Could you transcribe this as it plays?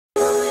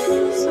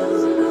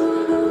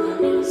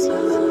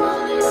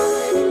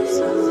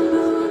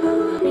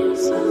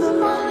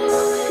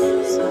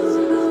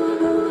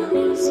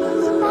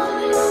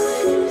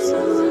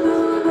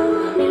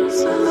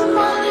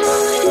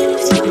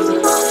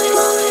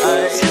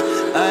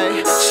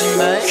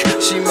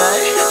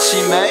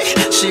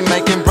She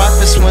making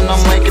breakfast when I'm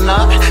waking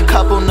up.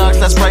 Couple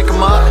nugs, let's break them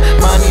up.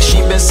 Money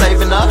she been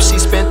saving up, she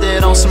spent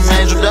it on some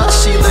angel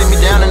dust. She laid me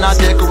down and I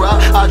dick her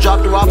up. I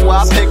dropped her off where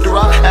I picked her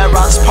up. At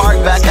Rogers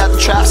Park, back at the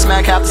trap,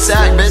 smack half the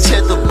sack, bitch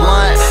hit the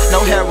blunt.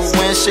 No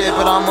heroin shit,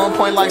 but I'm on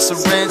point like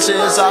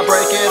syringes. I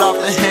break it off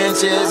the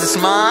hinges, it's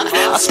mine,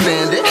 I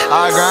spend it,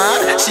 I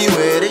grind. She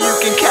with it, you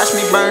can catch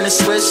me burning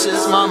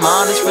switches. My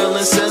mind is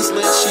feeling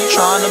senseless, she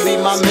trying to be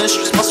my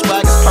mistress. My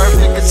swag is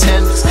perfect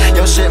attendance,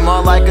 yo shit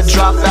more like a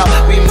dropout.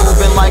 We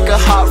moving like a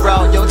hot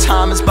route, yo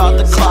time is about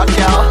to clock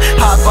out.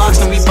 Hot box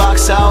and we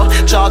box out,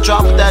 jaw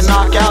drop with that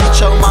knockout. At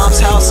your mom's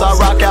house, I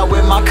rock out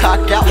with my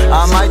cock out.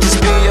 I might just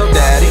be your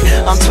daddy,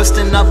 I'm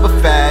twisting up a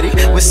fatty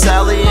with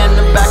Sally in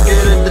the back of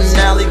the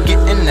Denali,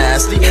 getting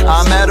nasty.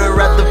 I met her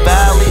at the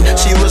Valley,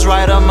 she was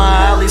right up my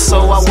alley,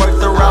 so I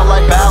worked her out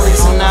like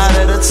Bally's and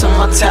added her to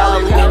my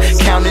tally.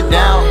 Count it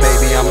down,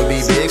 baby, I'ma be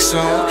big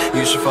soon,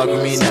 you should fuck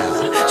with me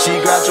now. She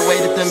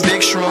graduated them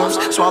big shrooms,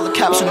 swallow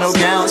caps with no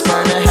gowns,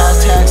 burning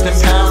hashtags and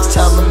pounds,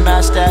 tell them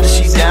match that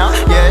she down.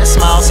 Yeah, it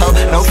smiles, ho,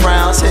 no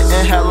frowns,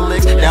 hitting hella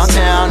licks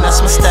downtown, that's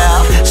my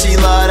style. She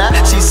love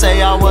that, she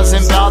say I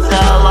wasn't about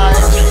that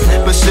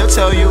life, but she'll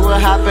tell you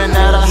what happened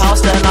at her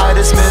house that night.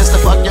 It's missed, to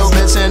fuck your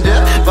bitch and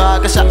dip,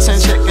 vodka shots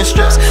and chicken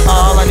strips.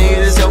 All I need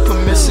is your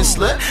permission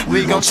slip,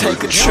 we gon'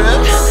 take a trip,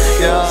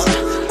 yeah,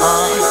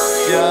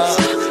 yeah.